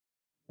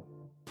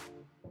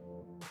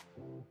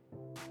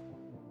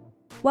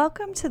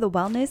Welcome to the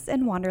Wellness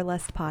and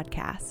Wanderlust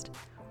podcast.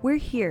 We're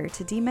here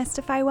to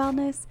demystify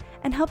wellness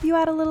and help you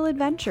add a little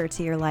adventure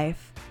to your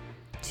life.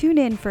 Tune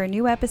in for a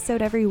new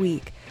episode every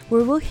week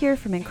where we'll hear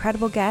from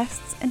incredible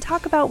guests and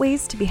talk about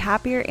ways to be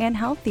happier and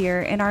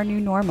healthier in our new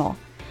normal.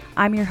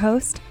 I'm your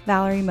host,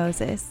 Valerie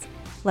Moses.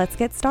 Let's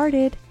get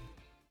started.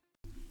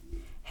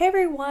 Hey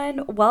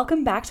everyone,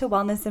 welcome back to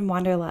Wellness and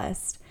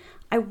Wanderlust.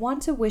 I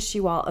want to wish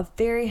you all a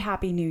very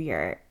happy new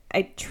year.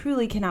 I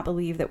truly cannot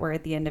believe that we're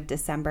at the end of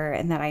December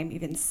and that I'm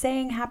even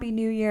saying Happy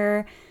New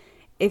Year.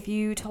 If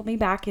you told me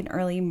back in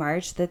early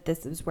March that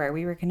this is where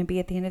we were going to be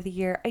at the end of the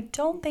year, I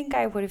don't think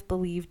I would have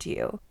believed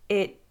you.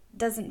 It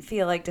doesn't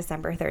feel like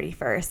December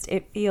 31st.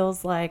 It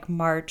feels like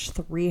March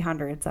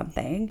 300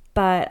 something.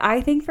 But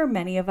I think for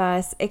many of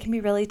us, it can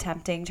be really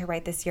tempting to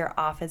write this year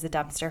off as a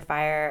dumpster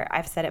fire.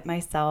 I've said it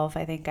myself.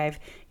 I think I've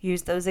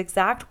used those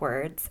exact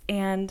words.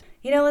 And,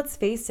 let's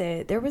face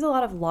it, there was a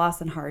lot of loss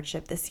and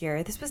hardship this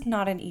year. This was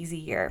not an easy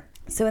year.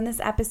 So in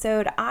this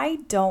episode, I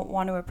don't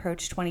want to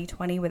approach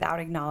 2020 without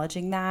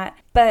acknowledging that.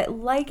 But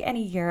like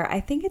any year,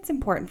 I think it's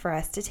important for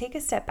us to take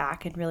a step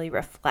back and really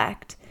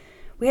reflect.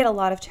 We had a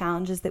lot of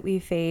challenges that we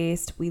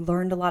faced. We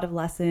learned a lot of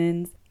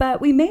lessons, but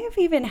we may have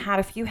even had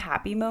a few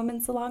happy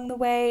moments along the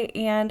way.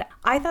 And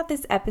I thought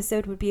this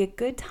episode would be a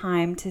good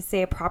time to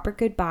say a proper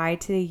goodbye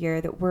to the year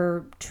that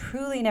we're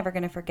truly never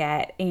going to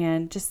forget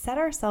and just set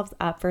ourselves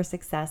up for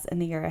success in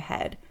the year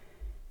ahead.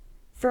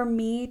 For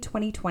me,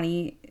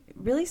 2020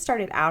 really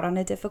started out on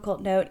a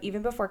difficult note,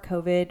 even before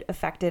COVID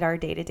affected our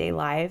day-to-day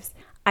lives.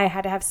 I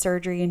had to have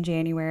surgery in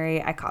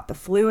January. I caught the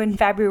flu in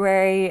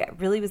February. I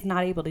really was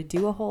not able to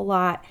do a whole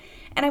lot.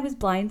 And I was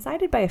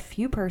blindsided by a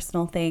few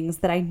personal things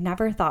that I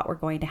never thought were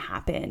going to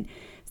happen.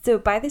 So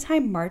by the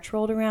time March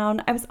rolled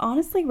around, I was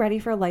honestly ready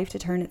for life to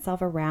turn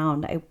itself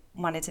around. I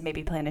wanted to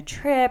maybe plan a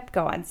trip,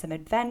 go on some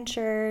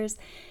adventures,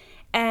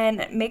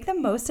 and make the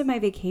most of my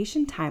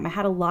vacation time. I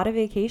had a lot of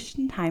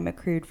vacation time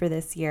accrued for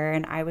this year,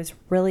 and I was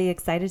really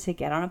excited to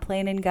get on a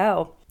plane and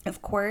go.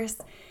 Of course,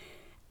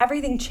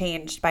 everything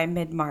changed by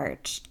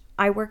mid-March.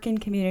 I work in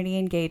community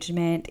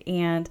engagement,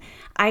 and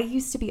I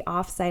used to be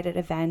off-site at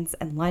events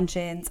and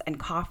luncheons and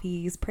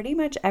coffees pretty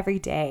much every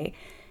day.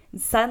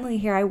 And suddenly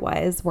here I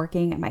was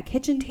working at my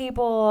kitchen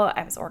table.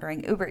 I was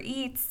ordering Uber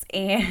Eats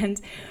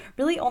and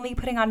really only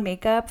putting on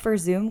makeup for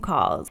Zoom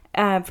calls.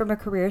 From a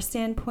career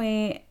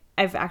standpoint,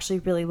 I've actually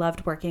really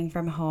loved working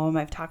from home.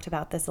 I've talked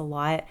about this a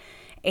lot.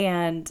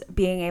 And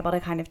being able to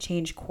kind of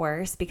change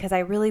course because I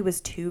really was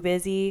too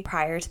busy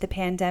prior to the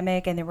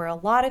pandemic. And there were a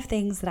lot of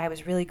things that I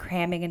was really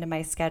cramming into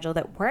my schedule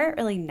that weren't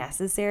really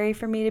necessary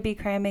for me to be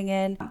cramming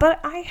in. But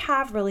I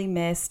have really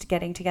missed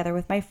getting together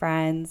with my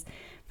friends,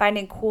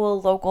 finding cool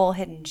local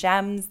hidden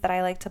gems that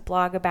I like to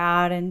blog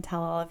about and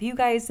tell all of you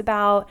guys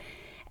about.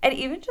 And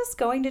even just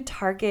going to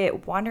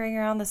Target, wandering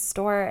around the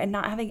store and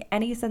not having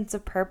any sense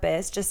of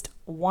purpose, just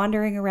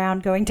wandering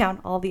around, going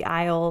down all the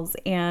aisles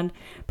and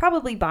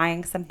probably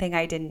buying something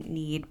I didn't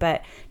need,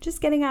 but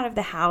just getting out of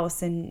the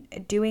house and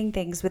doing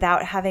things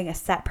without having a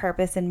set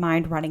purpose in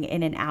mind, running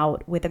in and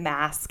out with a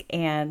mask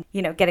and,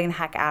 getting the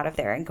heck out of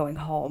there and going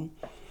home.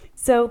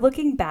 So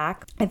looking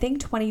back, I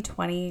think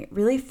 2020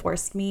 really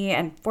forced me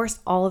and forced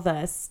all of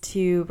us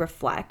to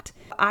reflect.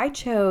 I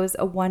chose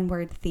a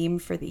one-word theme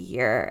for the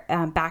year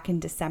back in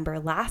December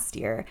last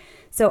year.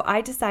 So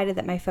I decided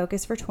that my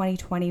focus for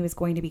 2020 was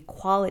going to be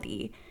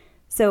quality.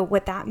 So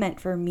what that meant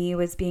for me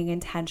was being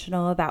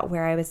intentional about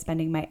where I was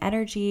spending my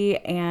energy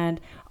and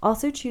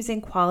also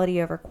choosing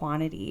quality over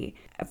quantity.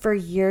 For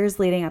years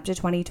leading up to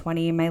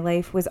 2020, my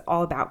life was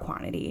all about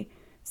quantity.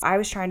 So I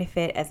was trying to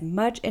fit as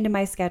much into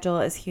my schedule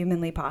as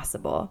humanly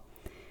possible.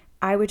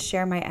 I would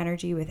share my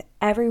energy with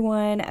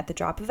everyone at the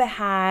drop of a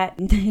hat,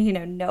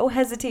 no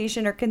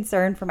hesitation or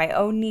concern for my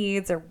own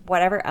needs or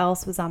whatever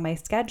else was on my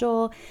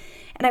schedule.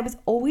 And I was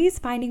always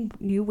finding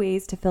new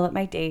ways to fill up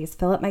my days,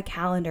 fill up my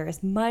calendar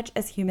as much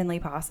as humanly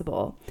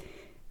possible.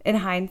 In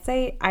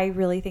hindsight, I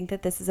really think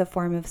that this is a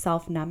form of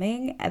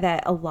self-numbing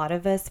that a lot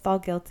of us fall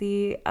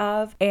guilty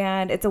of.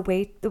 And it's a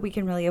way that we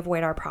can really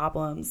avoid our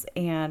problems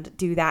and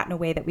do that in a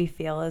way that we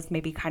feel is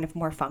maybe kind of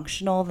more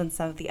functional than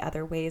some of the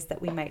other ways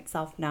that we might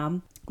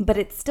self-numb. But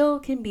it still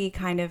can be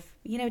kind of,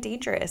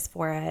 dangerous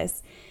for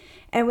us.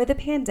 And with the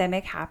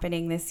pandemic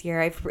happening this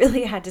year, I've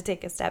really had to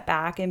take a step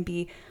back and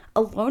be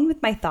alone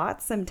with my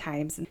thoughts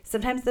sometimes. And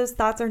sometimes those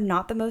thoughts are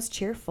not the most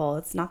cheerful.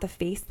 It's not the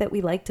face that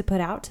we like to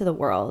put out to the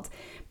world.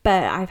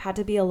 But I've had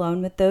to be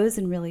alone with those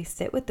and really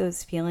sit with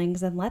those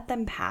feelings and let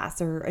them pass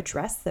or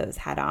address those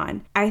head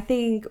on. I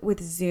think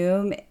with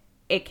Zoom,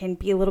 it can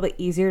be a little bit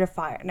easier to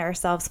find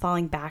ourselves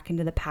falling back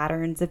into the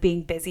patterns of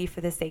being busy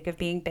for the sake of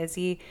being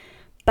busy.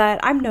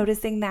 But I'm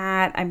noticing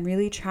that I'm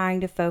really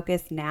trying to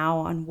focus now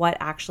on what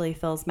actually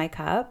fills my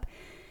cup.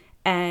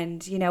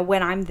 And,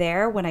 when I'm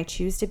there, when I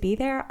choose to be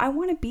there, I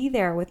want to be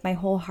there with my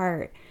whole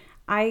heart.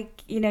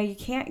 You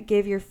can't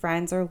give your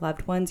friends or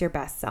loved ones your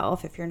best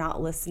self if you're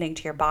not listening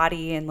to your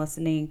body and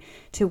listening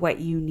to what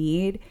you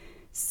need.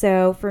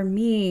 So for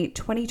me,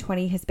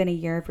 2020 has been a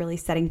year of really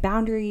setting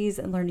boundaries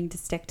and learning to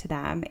stick to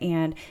them.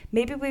 And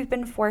maybe we've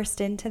been forced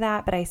into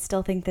that, but I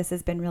still think this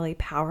has been really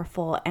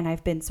powerful. And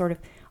I've been sort of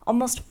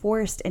almost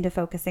forced into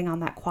focusing on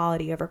that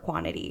quality over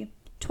quantity.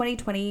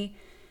 2020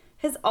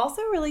 has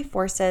also really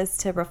forced us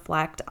to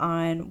reflect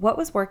on what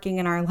was working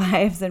in our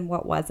lives and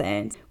what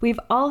wasn't. We've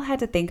all had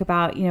to think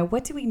about,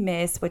 what do we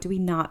miss? What do we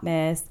not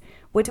miss?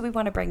 What do we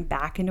want to bring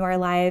back into our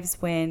lives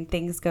when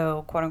things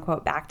go, quote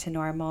unquote, back to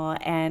normal?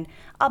 And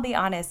I'll be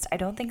honest, I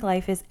don't think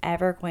life is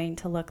ever going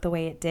to look the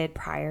way it did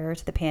prior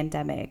to the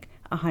pandemic,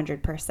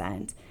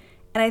 100%.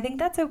 And I think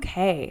that's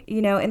okay.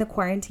 In the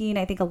quarantine,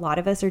 I think a lot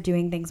of us are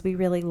doing things we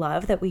really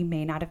love that we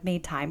may not have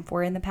made time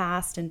for in the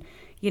past. And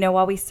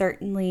while we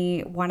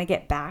certainly want to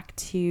get back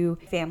to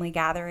family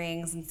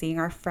gatherings and seeing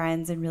our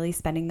friends and really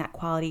spending that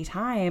quality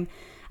time,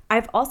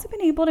 I've also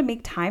been able to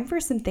make time for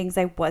some things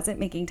I wasn't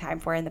making time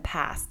for in the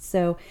past.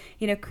 So,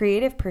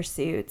 creative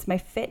pursuits, my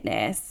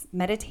fitness,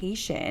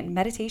 meditation.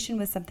 Meditation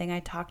was something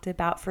I talked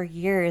about for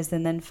years,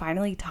 and then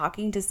finally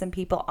talking to some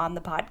people on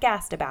the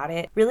podcast about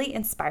it really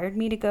inspired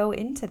me to go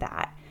into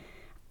that.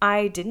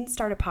 I didn't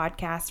start a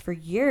podcast for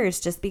years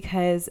just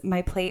because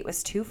my plate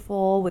was too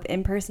full with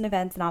in-person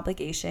events and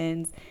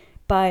obligations.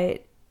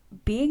 But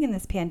being in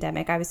this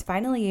pandemic, I was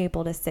finally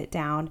able to sit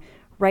down,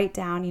 write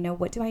down,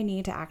 what do I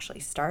need to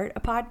actually start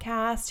a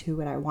podcast? Who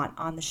would I want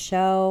on the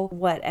show?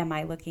 What am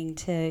I looking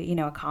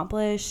to,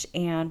 accomplish?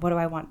 And what do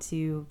I want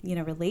to,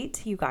 relate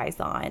to you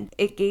guys on?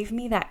 It gave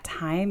me that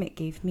time. It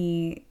gave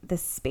me the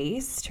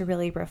space to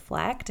really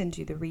reflect and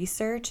do the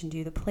research and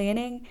do the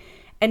planning.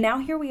 And now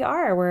here we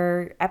are.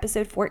 We're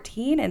episode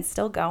 14 and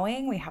still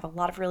going. We have a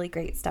lot of really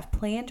great stuff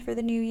planned for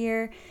the new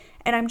year.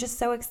 And I'm just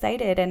so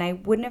excited. And I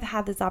wouldn't have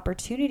had this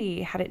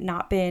opportunity had it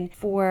not been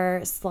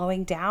for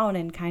slowing down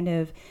and kind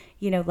of,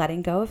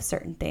 letting go of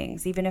certain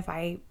things, even if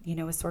I,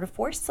 was sort of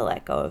forced to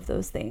let go of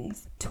those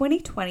things.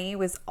 2020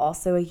 was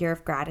also a year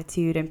of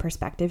gratitude and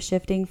perspective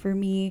shifting for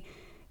me.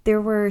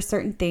 There were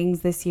certain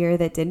things this year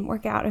that didn't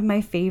work out in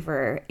my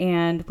favor.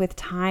 And with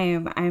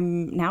time,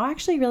 I'm now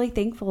actually really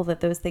thankful that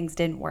those things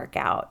didn't work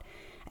out.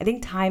 I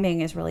think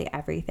timing is really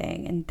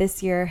everything. And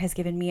this year has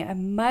given me a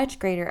much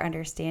greater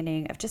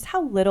understanding of just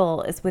how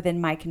little is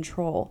within my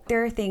control.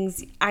 There are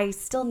things I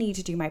still need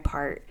to do my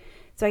part.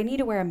 So I need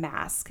to wear a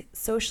mask,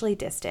 socially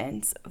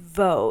distance,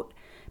 vote,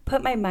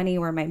 put my money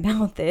where my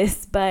mouth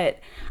is. But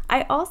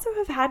I also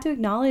have had to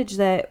acknowledge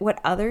that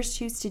what others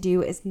choose to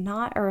do is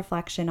not a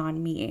reflection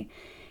on me.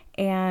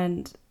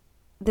 And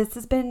this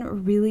has been a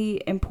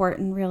really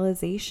important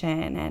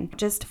realization, and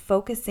just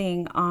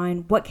focusing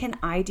on what can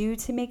I do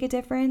to make a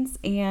difference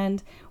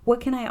and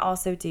what can I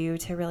also do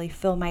to really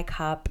fill my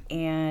cup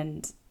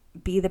and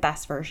be the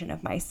best version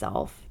of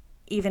myself,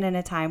 even in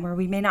a time where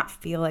we may not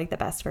feel like the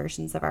best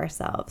versions of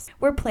ourselves.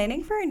 We're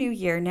planning for a new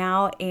year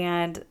now,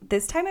 and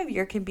this time of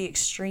year can be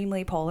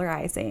extremely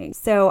polarizing.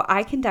 So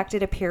I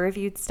conducted a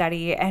peer-reviewed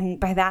study, and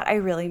by that I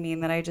really mean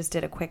that I just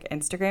did a quick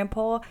Instagram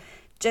poll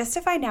just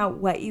to find out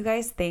what you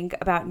guys think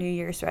about New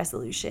Year's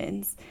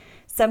resolutions.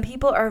 Some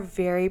people are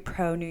very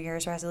pro New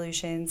Year's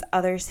resolutions.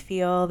 Others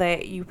feel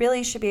that you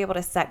really should be able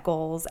to set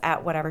goals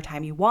at whatever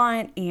time you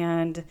want,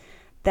 and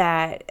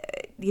that,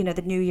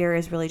 the new year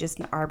is really just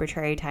an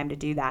arbitrary time to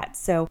do that.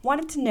 So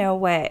wanted to know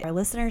what our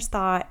listeners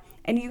thought,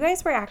 and you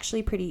guys were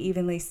actually pretty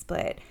evenly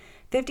split.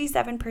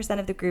 57%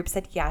 of the group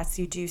said yes,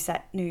 you do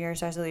set New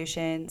Year's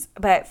resolutions,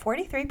 but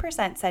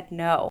 43% said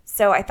no.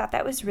 So I thought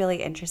that was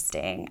really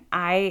interesting.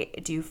 I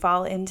do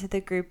fall into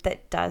the group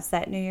that does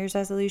set New Year's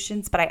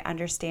resolutions, but I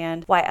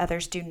understand why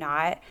others do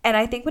not. And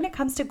I think when it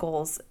comes to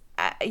goals,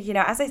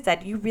 as I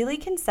said, you really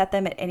can set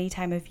them at any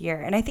time of year,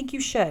 and I think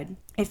you should.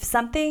 If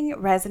something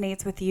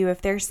resonates with you,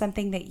 if there's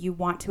something that you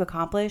want to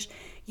accomplish,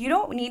 you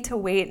don't need to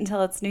wait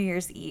until it's New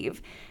Year's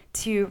Eve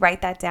to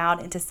write that down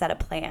and to set a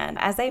plan.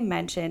 As I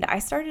mentioned, I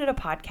started a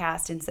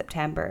podcast in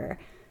September.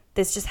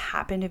 This just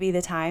happened to be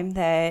the time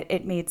that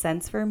it made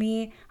sense for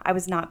me. I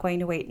was not going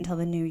to wait until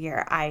the new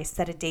year. I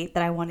set a date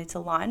that I wanted to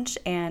launch,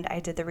 and I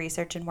did the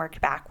research and worked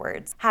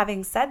backwards.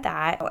 Having said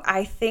that,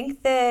 I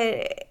think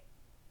that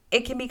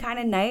it can be kind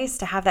of nice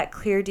to have that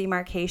clear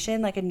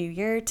demarcation, like a new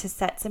year, to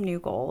set some new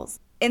goals.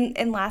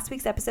 In last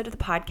week's episode of the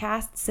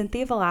podcast,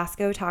 Cynthia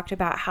Velasco talked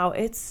about how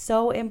it's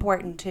so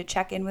important to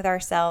check in with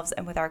ourselves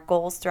and with our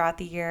goals throughout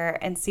the year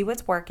and see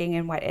what's working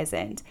and what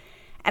isn't.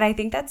 And I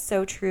think that's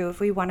so true if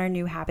we want our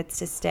new habits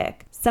to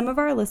stick. Some of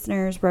our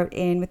listeners wrote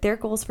in with their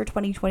goals for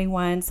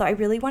 2021, so I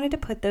really wanted to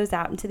put those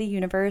out into the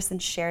universe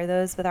and share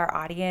those with our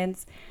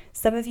audience.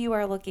 Some of you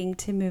are looking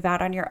to move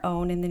out on your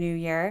own in the new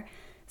year.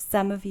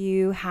 Some of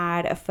you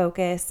had a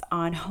focus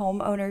on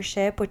home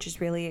ownership, which is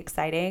really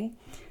exciting,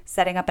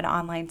 setting up an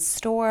online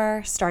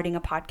store, starting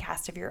a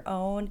podcast of your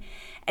own,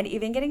 and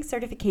even getting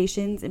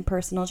certifications in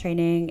personal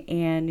training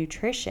and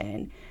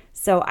nutrition.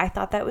 So I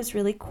thought that was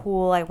really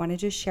cool. I wanted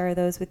to share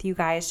those with you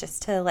guys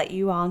just to let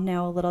you all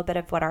know a little bit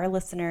of what our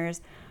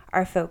listeners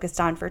are focused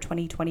on for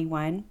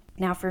 2021.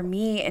 Now for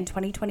me in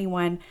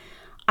 2021,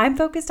 I'm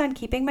focused on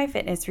keeping my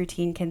fitness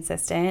routine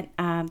consistent.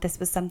 This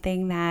was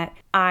something that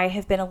I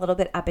have been a little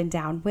bit up and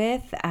down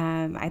with.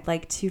 I'd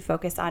like to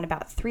focus on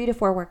about 3 to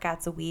 4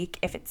 workouts a week.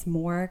 If it's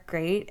more,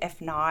 great.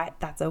 If not,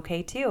 that's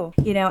okay too.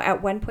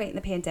 At one point in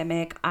the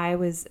pandemic, I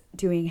was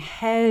doing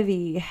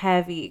heavy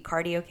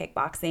cardio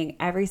kickboxing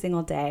every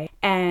single day.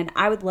 And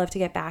I would love to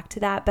get back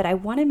to that, but I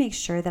want to make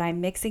sure that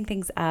I'm mixing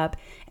things up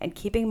and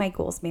keeping my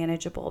goals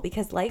manageable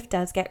because life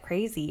does get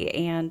crazy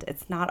and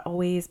it's not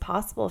always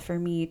possible for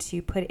me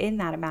to put in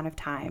that amount of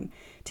time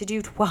to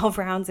do 12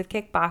 rounds of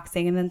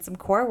kickboxing and then some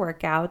core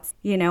workouts,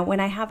 when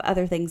I have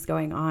other things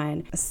going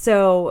on.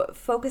 So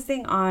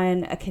focusing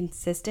on a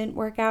consistent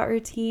workout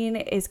routine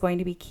is going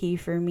to be key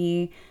for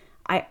me.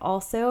 I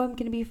also am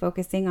going to be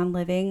focusing on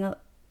living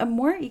a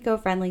more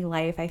eco-friendly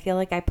life. I feel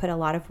like I put a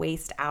lot of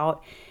waste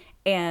out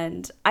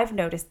and I've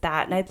noticed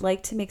that, and I'd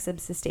like to make some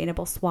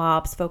sustainable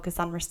swaps, focus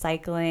on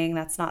recycling.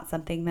 That's not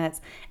something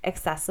that's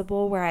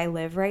accessible where I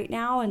live right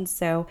now. And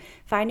so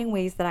finding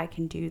ways that I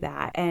can do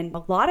that. And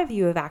a lot of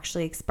you have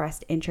actually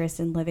expressed interest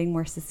in living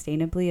more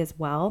sustainably as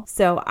well.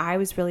 So I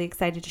was really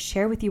excited to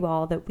share with you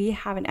all that we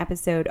have an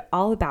episode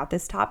all about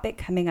this topic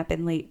coming up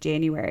in late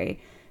January.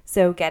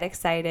 So get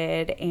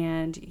excited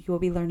and you will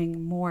be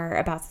learning more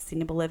about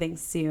sustainable living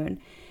soon.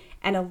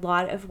 And a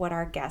lot of what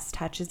our guest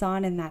touches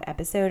on in that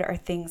episode are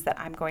things that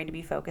I'm going to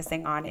be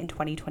focusing on in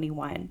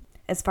 2021.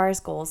 As far as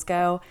goals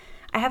go,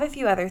 I have a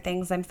few other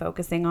things I'm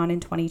focusing on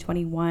in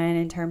 2021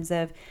 in terms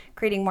of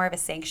creating more of a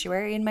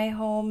sanctuary in my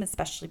home,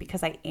 especially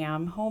because I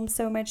am home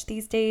so much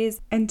these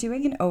days, and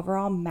doing an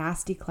overall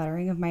mass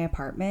decluttering of my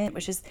apartment,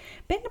 which has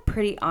been a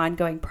pretty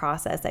ongoing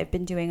process. I've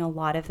been doing a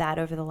lot of that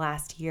over the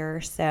last year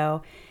or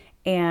so,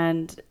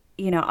 and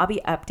I'll be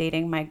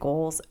updating my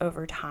goals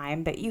over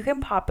time, but you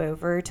can pop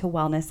over to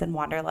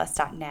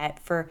wellnessandwanderlust.net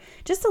for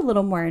just a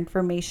little more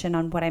information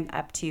on what I'm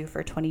up to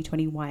for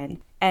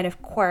 2021. And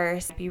of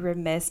course, I'd be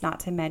remiss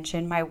not to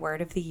mention my word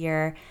of the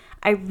year.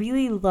 I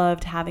really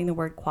loved having the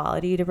word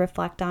quality to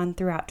reflect on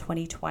throughout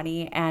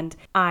 2020, and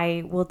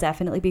I will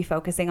definitely be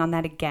focusing on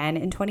that again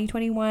in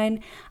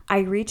 2021. I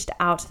reached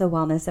out to the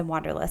Wellness and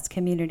Wanderlust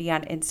community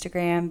on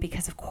Instagram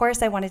because, of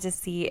course, I wanted to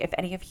see if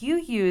any of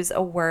you use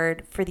a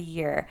word for the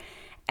year.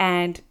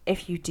 And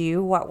if you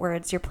do, what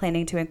words you're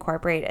planning to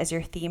incorporate as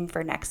your theme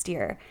for next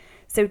year.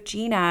 So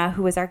Gina,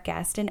 who was our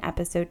guest in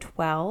episode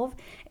 12,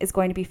 is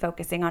going to be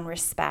focusing on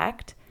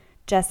respect.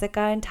 Jessica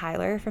and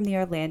Tyler from the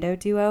Orlando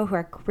duo, who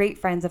are great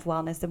friends of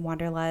Wellness and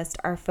Wanderlust,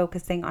 are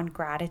focusing on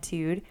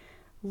gratitude.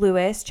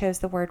 Lewis chose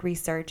the word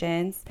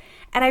resurgence.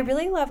 And I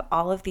really love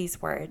all of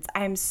these words.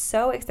 I am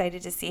so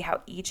excited to see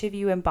how each of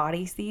you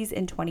embodies these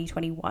in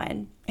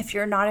 2021. If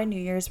you're not a New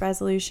Year's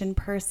resolution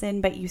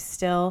person, but you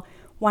still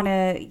want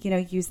to,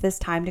 use this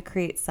time to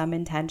create some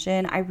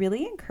intention, I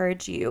really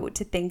encourage you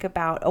to think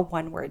about a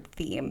one-word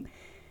theme.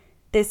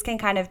 This can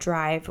kind of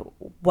drive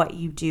what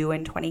you do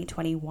in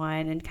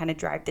 2021 and kind of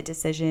drive the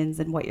decisions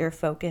and what your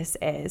focus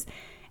is.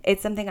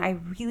 It's something I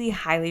really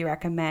highly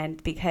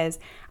recommend because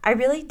I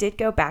really did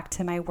go back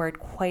to my word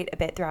quite a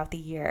bit throughout the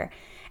year.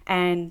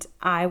 And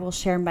I will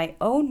share my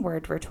own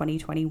word for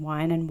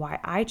 2021 and why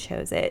I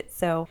chose it.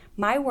 So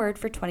my word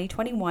for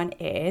 2021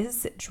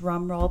 is,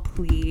 drumroll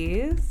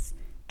please,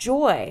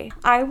 joy.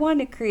 I want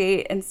to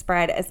create and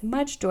spread as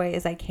much joy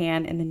as I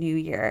can in the new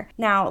year.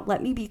 Now,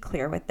 let me be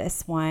clear with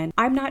this one.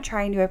 I'm not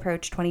trying to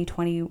approach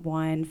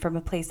 2021 from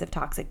a place of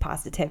toxic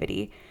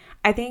positivity.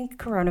 I think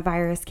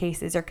coronavirus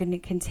cases are going to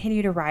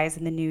continue to rise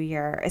in the new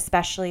year,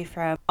 especially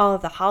from all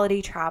of the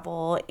holiday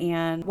travel.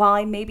 And while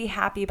I may be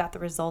happy about the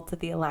results of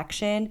the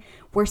election,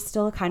 we're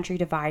still a country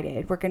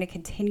divided. We're going to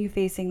continue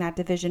facing that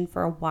division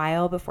for a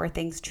while before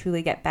things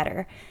truly get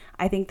better.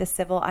 I think the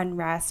civil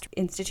unrest,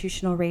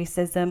 institutional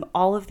racism,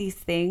 all of these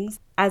things,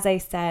 as I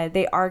said,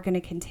 they are going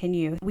to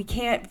continue. We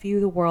can't view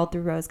the world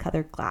through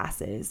rose-colored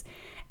glasses.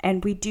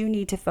 And we do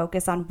need to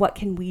focus on what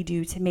can we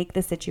do to make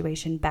the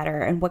situation better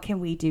and what can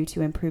we do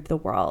to improve the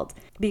world.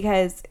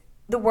 Because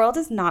the world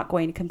is not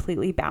going to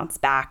completely bounce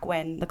back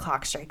when the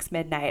clock strikes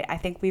midnight. I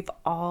think we've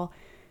all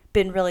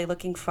been really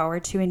looking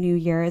forward to a new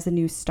year as a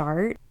new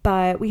start.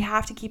 But we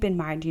have to keep in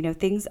mind,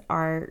 things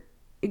are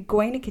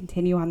going to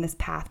continue on this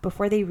path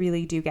before they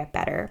really do get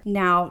better.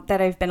 Now that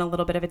I've been a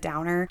little bit of a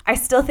downer, I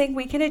still think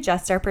we can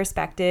adjust our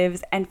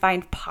perspectives and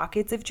find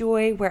pockets of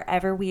joy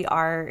wherever we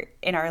are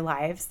in our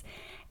lives.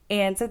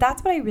 And so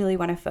that's what I really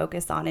want to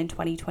focus on in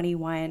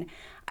 2021.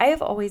 I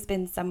have always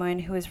been someone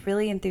who is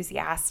really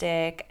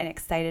enthusiastic and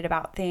excited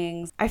about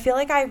things. I feel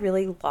like I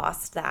really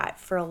lost that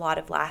for a lot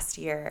of last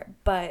year,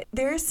 but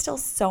there is still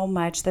so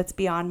much that's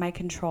beyond my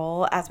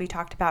control, as we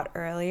talked about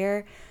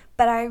earlier.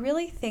 But I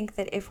really think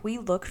that if we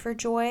look for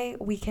joy,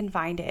 we can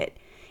find it,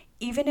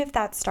 even if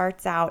that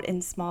starts out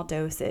in small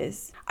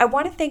doses. I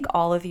want to thank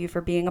all of you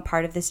for being a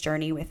part of this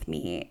journey with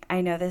me.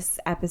 I know this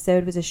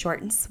episode was a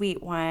short and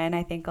sweet one.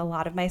 I think a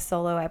lot of my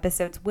solo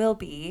episodes will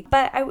be,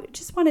 but I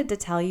just wanted to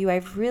tell you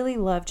I've really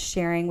loved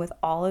sharing with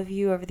all of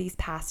you over these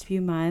past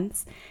few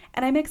months.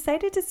 And I'm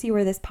excited to see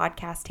where this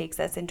podcast takes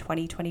us in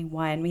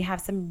 2021. We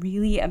have some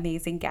really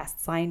amazing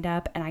guests lined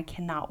up, and I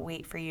cannot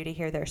wait for you to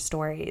hear their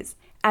stories.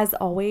 As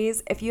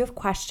always, if you have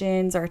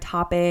questions or a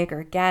topic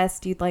or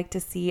guest you'd like to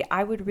see,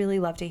 I would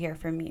really love to hear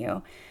from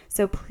you.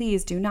 So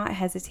please do not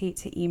hesitate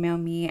to email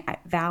me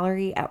at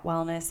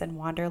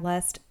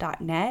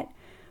valerie@wellnessandwanderlust.net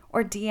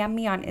or DM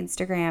me on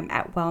Instagram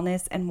at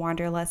Wellness and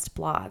Wanderlust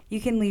blog. You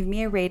can leave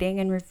me a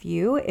rating and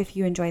review if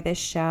you enjoy this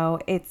show.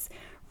 It's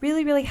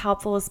really, really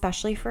helpful,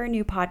 especially for a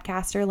new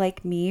podcaster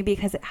like me,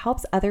 because it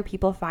helps other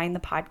people find the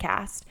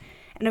podcast.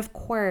 And of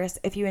course,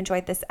 if you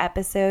enjoyed this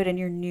episode and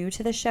you're new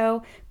to the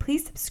show,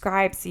 please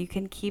subscribe so you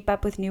can keep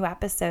up with new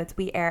episodes.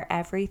 We air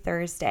every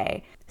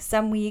Thursday.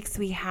 Some weeks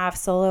we have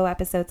solo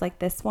episodes like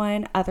this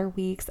one. Other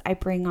weeks I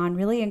bring on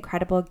really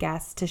incredible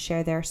guests to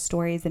share their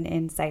stories and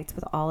insights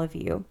with all of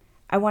you.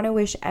 I want to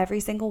wish every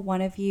single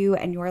one of you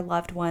and your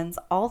loved ones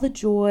all the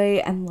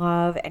joy and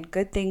love and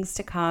good things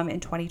to come in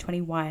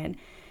 2021.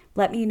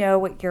 Let me know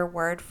what your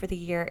word for the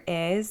year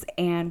is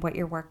and what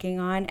you're working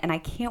on, and I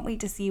can't wait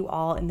to see you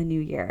all in the new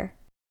year.